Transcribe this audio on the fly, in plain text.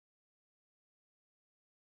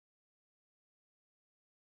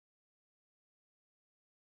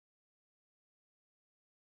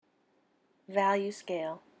Value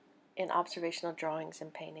scale in observational drawings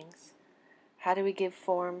and paintings. How do we give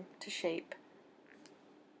form to shape?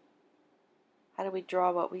 How do we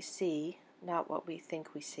draw what we see, not what we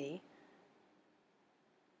think we see?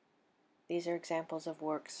 These are examples of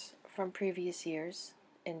works from previous years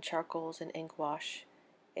in charcoals and ink wash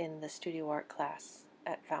in the studio art class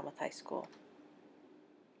at Falmouth High School.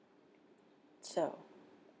 So,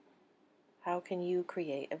 how can you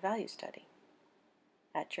create a value study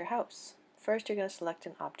at your house? First, you're going to select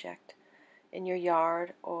an object in your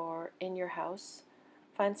yard or in your house.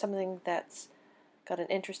 Find something that's got an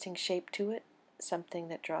interesting shape to it, something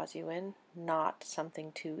that draws you in, not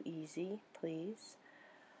something too easy, please,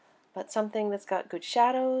 but something that's got good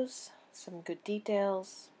shadows, some good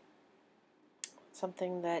details,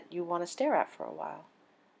 something that you want to stare at for a while.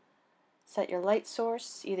 Set your light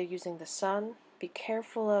source, either using the sun. Be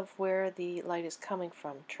careful of where the light is coming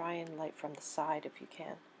from. Try and light from the side if you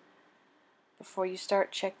can. Before you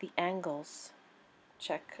start, check the angles.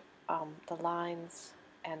 Check the lines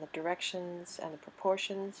and the directions and the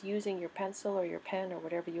proportions using your pencil or your pen or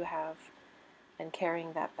whatever you have and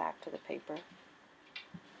carrying that back to the paper.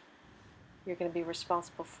 You're going to be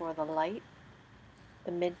responsible for the light,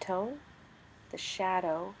 the midtone, the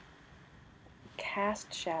shadow,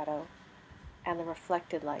 cast shadow, and the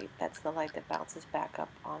reflected light. That's the light that bounces back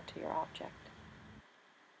up onto your object.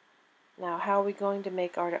 Now, how are we going to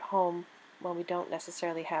make art at home when we don't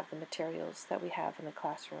necessarily have the materials that we have in the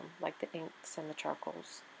classroom, like the inks and the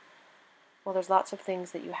charcoals? Well, there's lots of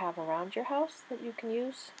things that you have around your house that you can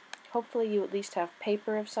use. Hopefully you at least have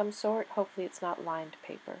paper of some sort. Hopefully it's not lined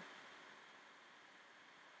paper.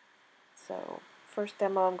 So, first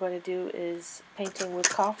demo I'm going to do is painting with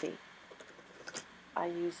coffee. I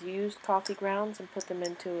use used coffee grounds and put them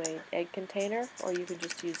into an egg container, or you can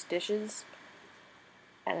just use dishes,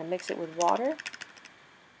 and I mix it with water.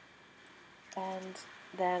 And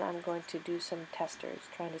then I'm going to do some testers,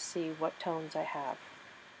 trying to see what tones I have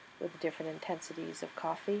with the different intensities of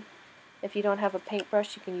coffee. If you don't have a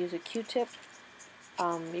paintbrush, you can use a Q-tip.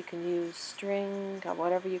 You can use string, or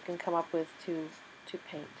whatever you can come up with to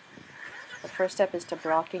paint. The first step is to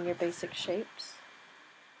block in your basic shapes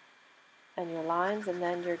and your lines, and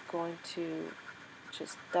then you're going to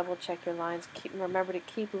just double check your lines. Remember to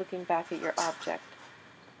keep looking back at your object.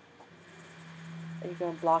 And you're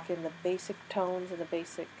going to block in the basic tones and the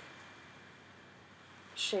basic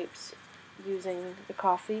shapes using the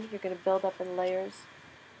coffee. You're going to build up in layers.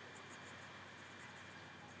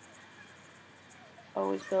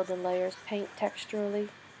 Always build in layers. Paint texturally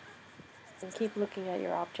and keep looking at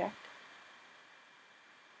your object.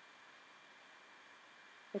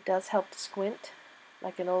 It does help to squint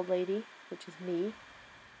like an old lady, which is me.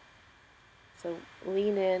 So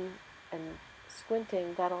lean in, and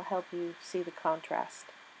squinting, that'll help you see the contrast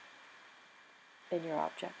in your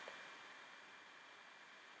object.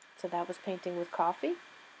 So that was painting with coffee.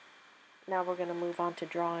 Now we're going to move on to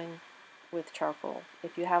drawing with charcoal.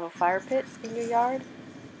 If you have a fire pit in your yard,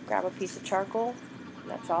 grab a piece of charcoal.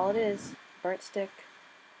 That's all it is. Burnt stick.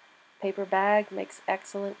 Paper bag makes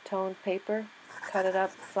excellent toned paper. Cut it up,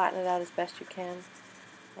 flatten it out as best you can.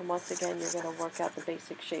 And once again, you're going to work out the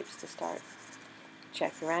basic shapes to start.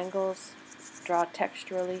 Check your angles. Draw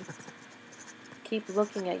texturally. Keep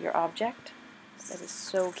looking at your object. That is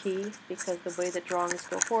so key, because the way that drawings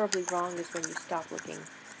go horribly wrong is when you stop looking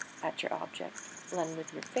at your object. Blend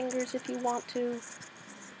with your fingers if you want to.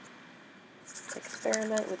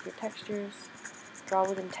 Experiment with your textures. Draw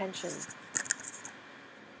with intention.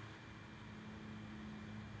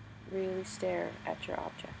 Really stare at your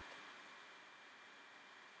object.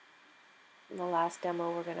 And the last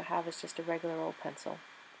demo we're going to have is just a regular old pencil.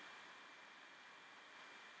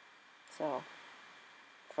 So,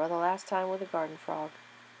 for the last time with a garden frog,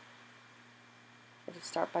 I just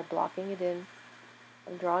start by blocking it in.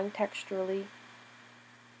 I'm drawing texturally,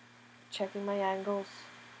 checking my angles,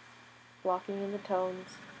 blocking in the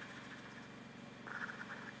tones.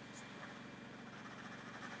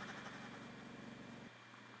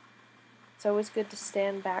 It's always good to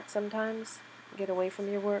stand back sometimes, get away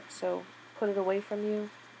from your work, so put it away from you.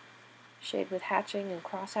 Shade with hatching and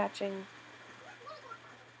cross-hatching.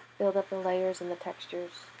 Build up the layers and the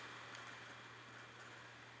textures.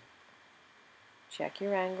 Check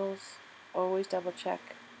your angles. Always double check.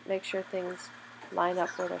 Make sure things line up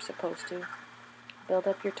where they're supposed to. Build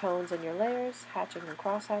up your tones and your layers, hatching and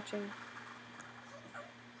cross-hatching.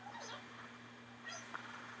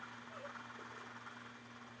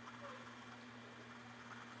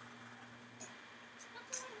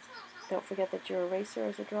 Don't forget that your eraser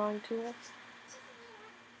is a drawing tool.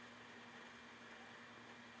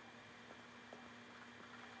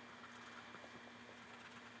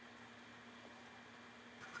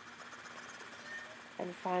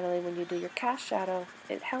 And finally, when you do your cast shadow,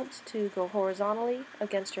 it helps to go horizontally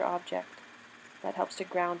against your object. That helps to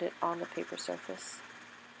ground it on the paper surface,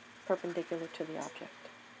 perpendicular to the object.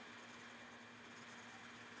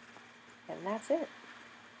 And that's it.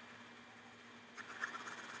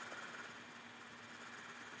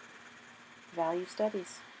 Value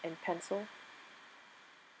studies in pencil,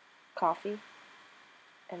 coffee,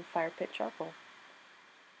 and fire pit charcoal.